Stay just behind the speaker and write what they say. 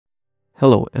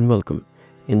Hello and welcome.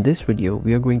 In this video,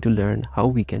 we are going to learn how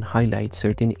we can highlight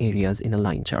certain areas in a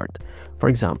line chart. For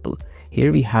example,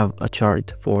 here we have a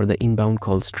chart for the inbound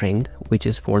calls trend, which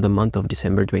is for the month of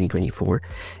December 2024,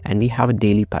 and we have a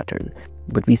daily pattern.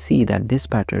 But we see that this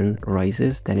pattern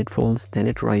rises, then it falls, then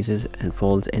it rises and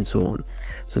falls, and so on.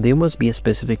 So there must be a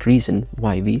specific reason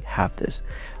why we have this.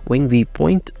 When we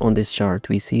point on this chart,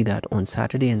 we see that on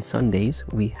Saturday and Sundays,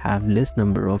 we have less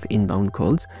number of inbound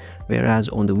calls, whereas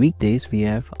on the weekdays, we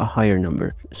have a higher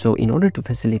number. So in order to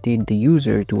facilitate the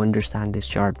user to understand this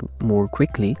chart more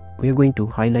quickly, we are going to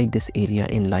highlight this area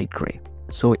in light gray,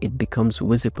 so it becomes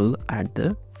visible at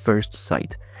the first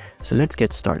sight. So let's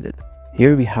get started.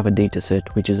 Here we have a dataset,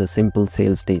 which is a simple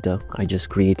sales data. I just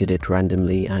created it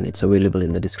randomly and it's available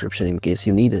in the description in case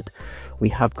you need it. We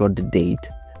have got the date,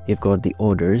 we've got the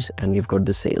orders, and we've got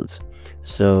the sales.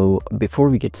 So before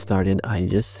we get started, I'll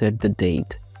just set the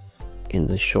date in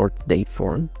the short date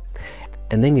form.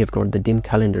 And then we've got the dim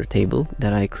calendar table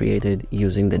that I created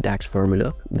using the DAX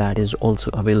formula that is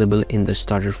also available in the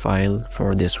starter file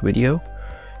for this video.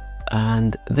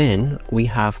 And then we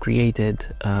have created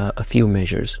a few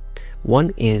measures.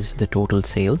 One is the total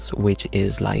sales, which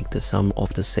is like the sum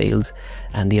of the sales,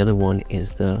 and the other one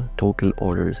is the total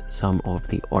orders, sum of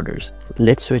the orders.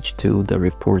 Let's switch to the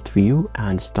report view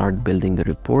and start building the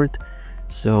report.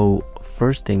 So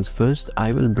first things first,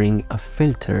 I will bring a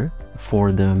filter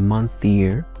for the month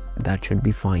year. That should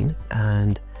be fine.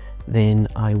 And then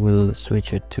I will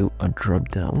switch it to a drop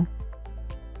down.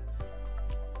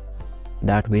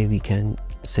 That way we can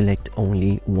select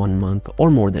only 1 month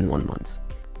or more than 1 month.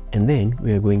 And then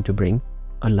we are going to bring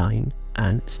a line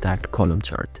and stacked column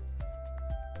chart.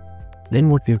 Then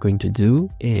what we're going to do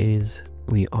is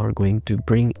we are going to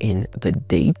bring in the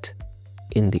date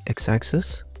in the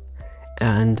x-axis,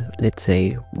 and let's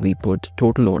say we put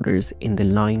total orders in the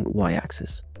line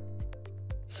y-axis.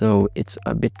 So it's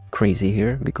a bit crazy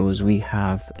here because we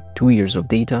have 2 years of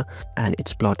data and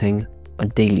it's plotting a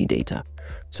daily data.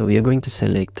 So we are going to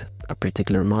select a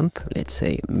particular month, let's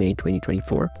say May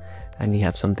 2024, and we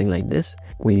have something like this.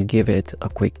 We'll give it a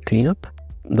quick cleanup.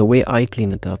 The way I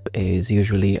clean it up is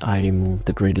usually I remove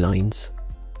the grid lines,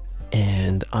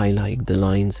 and I like the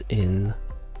lines in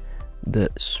the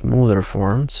smoother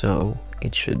form, so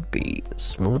it should be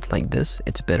smooth like this.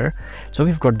 It's better. So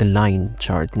we've got the line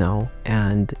chart now,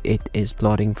 and it is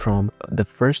plotting from the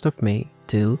 1st of May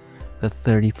till the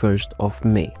 31st of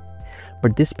May.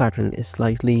 But this pattern is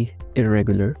slightly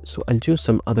irregular, so I'll choose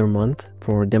some other month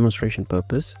for demonstration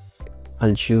purpose.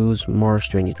 I'll choose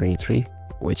March 2023,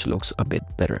 which looks a bit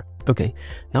better. Okay,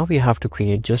 now we have to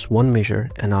create just one measure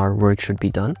and our work should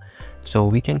be done. So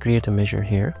we can create a measure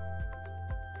here.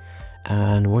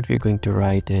 And what we're going to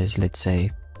write is, let's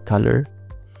say, color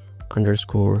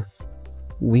underscore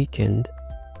weekend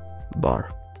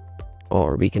bar,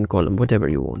 or weekend column, whatever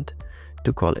you want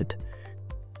to call it.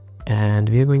 And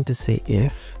we're going to say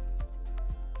if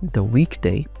the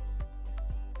weekday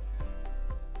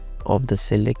of the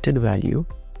selected value,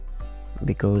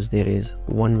 because there is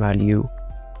one value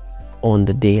on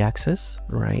the day axis,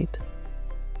 right?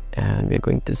 And we're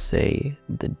going to say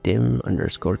the dim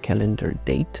underscore calendar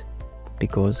date,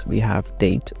 because we have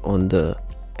date on the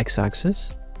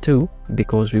x-axis. 2,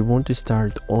 because we want to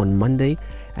start on Monday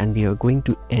and we are going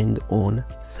to end on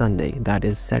Sunday. That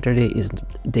is, Saturday is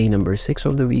day number 6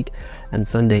 of the week and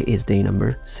Sunday is day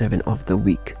number 7 of the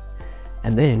week.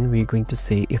 And then we're going to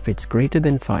say if it's greater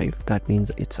than 5, that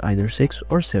means it's either 6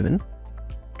 or 7.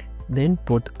 Then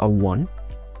put a 1.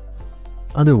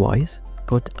 Otherwise,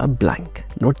 put a blank,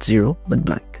 not 0, but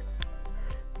blank.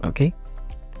 Okay.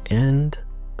 And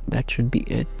that should be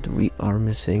it. We are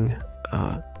missing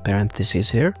parentheses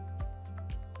here.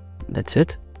 That's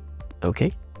it.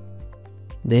 Okay.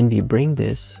 Then we bring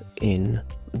this in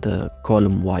the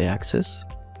column y-axis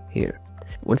here.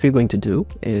 What we're going to do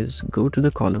is go to the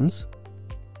columns.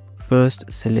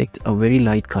 First, select a very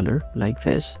light color like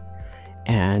this,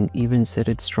 and even set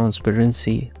its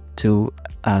transparency to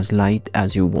as light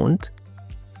as you want.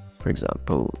 For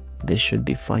example, this should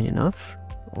be fine enough,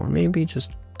 or maybe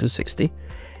just 260.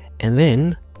 And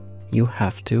then you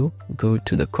have to go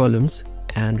to the columns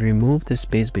and remove the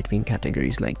space between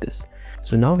categories like this.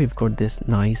 So now we've got this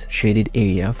nice shaded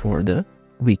area for the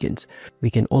weekends. We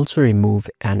can also remove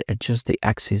and adjust the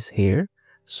axis here.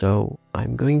 So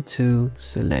I'm going to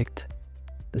select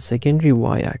the secondary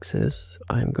y-axis.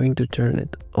 I'm going to turn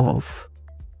it off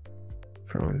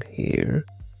from here.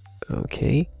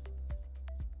 Okay.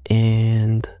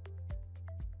 And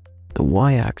the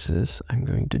y-axis, I'm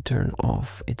going to turn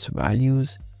off its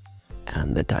values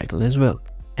and the title as well.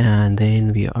 And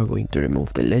then we are going to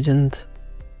remove the legend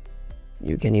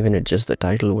You can even adjust the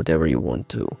title, whatever you want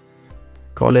to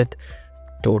call it.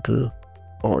 Total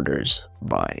orders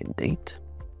by date.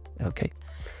 Okay.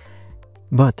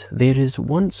 But there is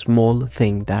one small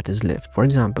thing that is left. For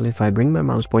example, if I bring my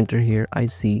mouse pointer here, I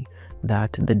see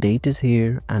that the date is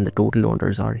here and the total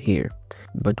orders are here.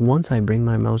 But once I bring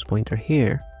my mouse pointer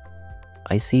here,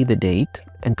 I see the date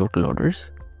and total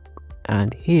orders.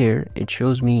 And here it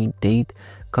shows me date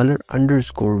color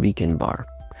underscore weekend bar.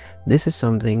 This is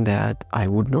something that I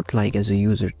would not like as a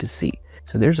user to see.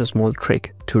 So there's a small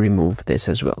trick to remove this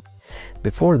as well.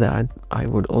 Before that, I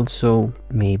would also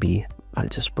maybe, I'll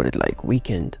just put it like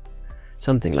weekend,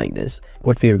 something like this.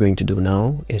 What we are going to do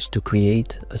now is to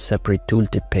create a separate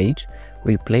tooltip page.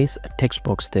 We'll place a text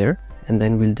box there and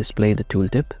then we'll display the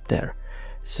tooltip there.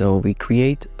 So we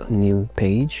create a new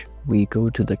page. We go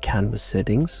to the canvas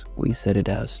settings. We set it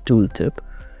as tooltip.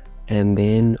 And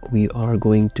then we are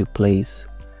going to place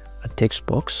a text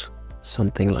box,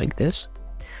 something like this.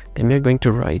 Then we're going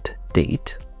to write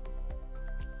date,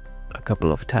 a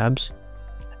couple of tabs,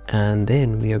 and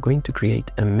then we are going to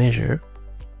create a measure.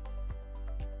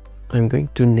 I'm going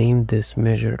to name this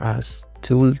measure as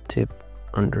tooltip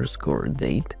underscore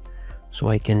date, so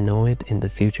I can know it in the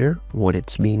future what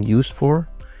it's being used for.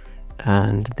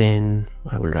 And then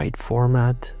I will write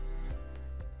format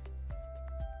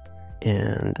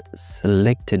and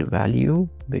selected value,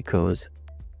 because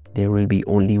there will be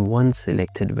only one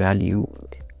selected value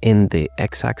in the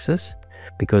x-axis,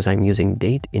 because I'm using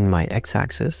date in my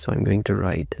x-axis. So I'm going to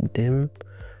write dim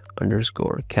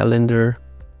underscore calendar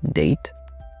date.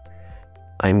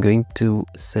 I'm going to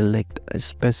select a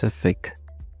specific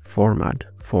format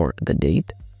for the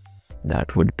date.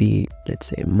 That would be, let's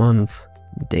say, month,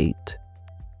 date,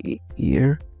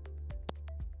 year,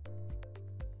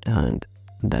 and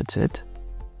that's it.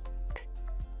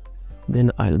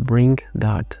 Then I'll bring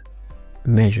that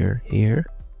measure here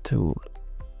to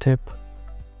tip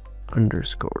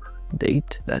underscore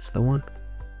date. That's the one.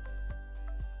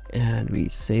 And we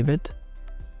save it.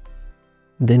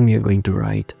 Then we are going to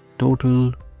write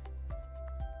total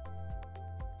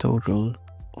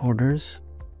orders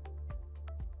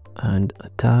and a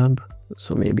tab.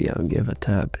 So maybe I'll give a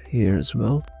tab here as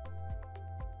well.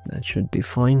 That should be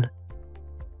fine.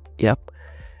 Yep.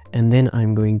 And then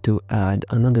I'm going to add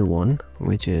another one,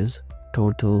 which is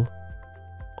total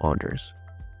orders.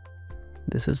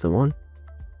 This is the one.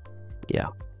 Yeah.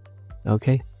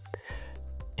 Okay.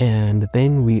 And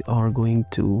then we are going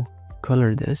to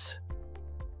color this,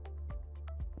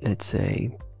 let's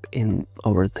say in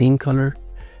our theme color,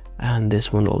 and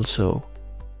this one also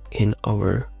in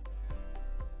our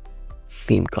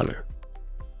theme color,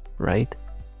 right?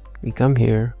 We come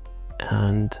here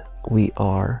and we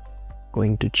are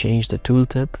going to change the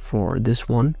tooltip for this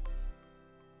one,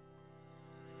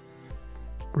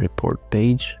 report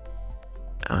page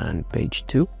and page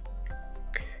 2.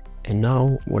 And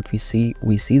now what we see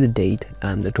the date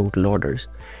and the total orders.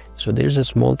 So there's a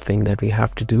small thing that we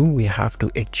have to do. We have to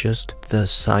adjust the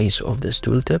size of this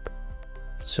tooltip.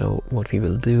 So what we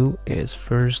will do is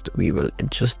first we will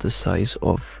adjust the size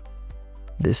of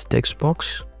this text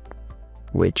box,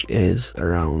 which is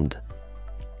around,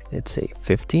 let's say,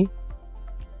 50.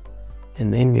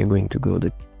 And then we are going to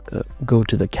go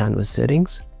to the canvas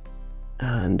settings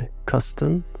and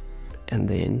custom, and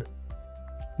then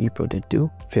we put it to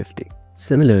 50.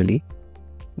 Similarly,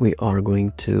 we are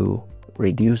going to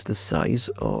reduce the size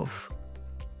of,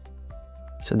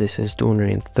 so this is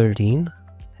 213,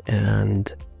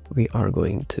 and we are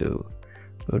going to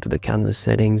go to the canvas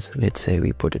settings. Let's say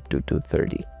we put it to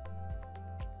 230.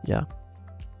 Yeah.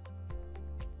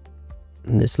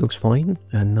 And this looks fine.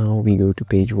 And now we go to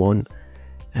page 1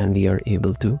 and we are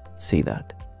able to see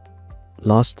that.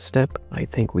 Last step, I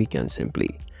think we can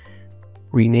simply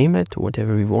rename it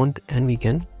whatever we want and we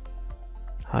can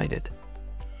hide it.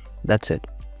 That's it.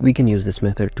 We can use this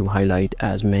method to highlight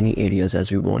as many areas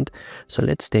as we want. So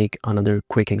let's take another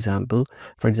quick example.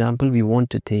 For example, we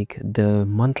want to take the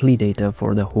monthly data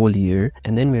for the whole year,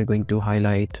 and then we're going to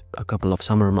highlight a couple of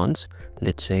summer months,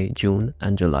 let's say June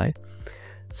and July.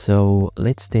 So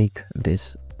let's take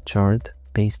this chart,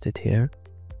 paste it here,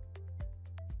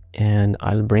 and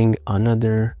I'll bring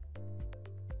another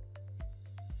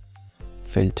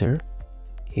filter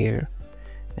here,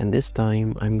 and this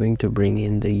time I'm going to bring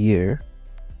in the year.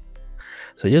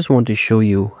 So I just want to show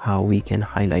you how we can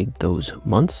highlight those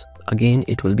months. Again,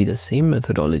 it will be the same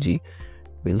methodology.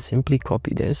 We'll simply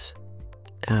copy this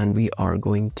and we are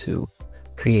going to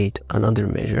create another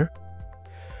measure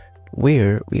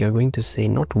where we are going to say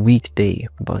not weekday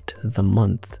but the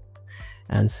month,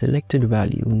 and selected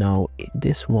value. Now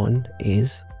this one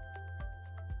is,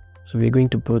 So we're going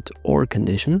to put or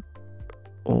condition,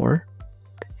 or,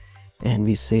 and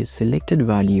we say selected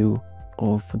value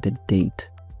of the date.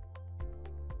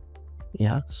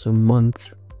 Yeah, so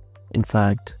month, in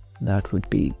fact, that would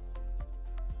be,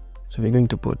 so we're going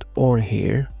to put or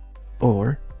here,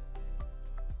 or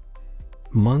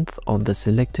month of the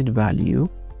selected value,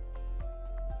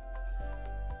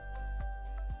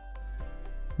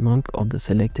 month of the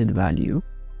selected value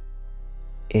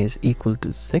is equal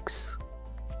to 6,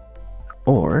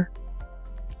 or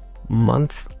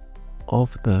month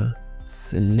of the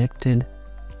selected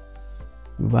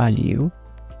value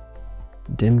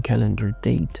dim calendar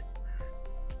date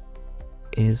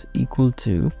is equal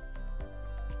to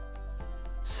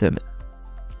 7.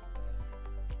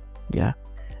 Yeah,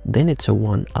 then it's a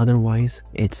 1, otherwise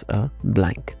it's a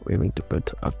blank. We're going to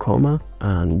put a comma,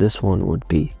 and this one would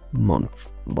be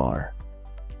month bar,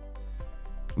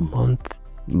 month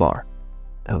bar.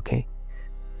 Okay,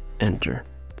 enter.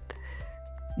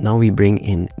 Now we bring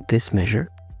in this measure,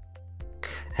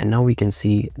 and now we can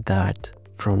see that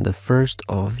from the 1st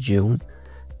of June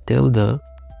till the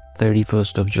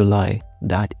 31st of July,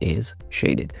 that is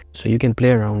shaded. So you can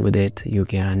play around with it, you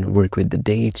can work with the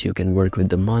dates, you can work with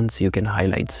the months, you can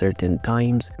highlight certain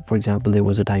times. For example, there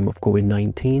was a time of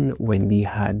COVID-19 when we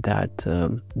had that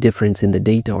difference in the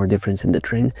data or difference in the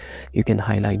trend. You can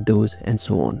highlight those and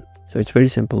so on. So it's very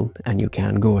simple, and you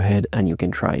can go ahead and you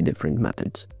can try different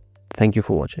methods. Thank you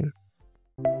for watching.